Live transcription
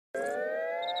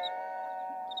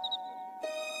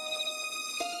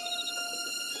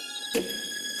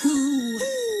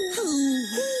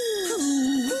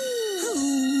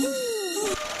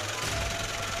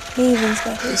He even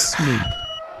got his Smooth.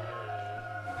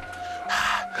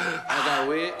 I got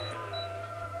weed.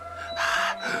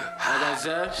 I got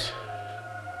Zesh.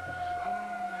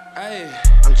 Hey.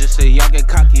 I'm just a young and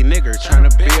cocky nigga tryna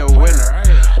be a winner.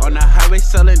 On the highway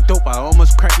selling dope, I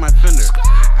almost cracked my fender.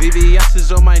 VVS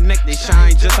is on my neck, they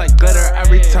shine just like glitter.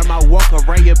 Every time I walk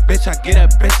around your bitch, I get a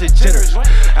bitch of jitters.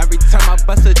 Every time I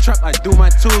bust a trap, I do my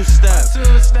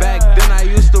two-step. Back then I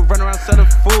used to run around selling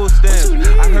food stamps.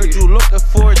 I heard you looking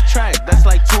for a track, that's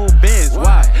like 2 bins.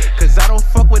 Why? Cause I don't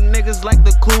fuck with niggas like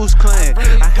the Clues Clan.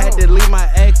 I had to leave my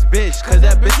ex-bitch, cause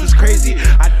that bitch was crazy.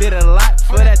 I did a lot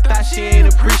for that, thought she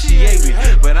ain't appreciate me.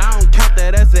 But I don't count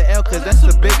that as an L, cause that's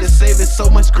the biggest saving. So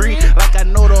much greed, like I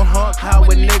know the hawk, how a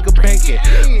nigga banking.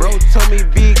 Bro told me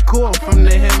be cool, I'm from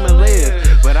the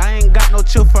Himalayas. But I ain't got no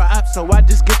chill for ops, so I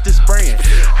just get to spraying.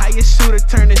 How you shooter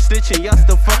turn to snitching, y'all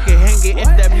still fucking hanging. If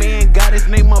that man got his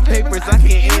name on papers, I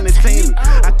can't entertain me.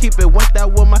 I keep it went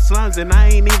out with my slums and I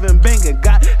ain't even banging.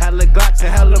 Got hella glocks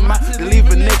and hella mops to leave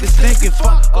a nigga stinking.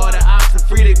 Fuck all the ops and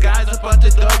free the guys up out the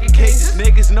doggy cages.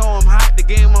 Niggas know I'm hot, the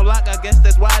game on lock, I guess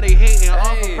that's why they hating.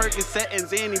 All for Percocet and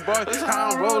Zanny bars,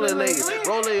 how I'm rolling late.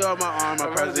 Rolling on my arm, my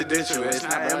presidential, it's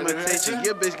not imitation.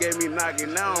 Your bitch gave me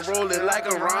knocking, now I'm rolling like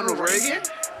a Ronald Reagan.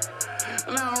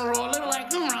 Now I'm rolling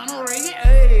like a Ronald Reagan.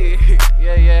 Hey.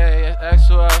 Yeah,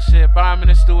 actual shit. Bomb in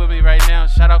the stew with me right now.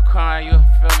 Shout out Khan, you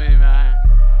feel me, man?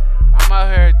 I'm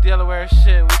out here Delaware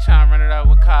shit. We tryna run it out.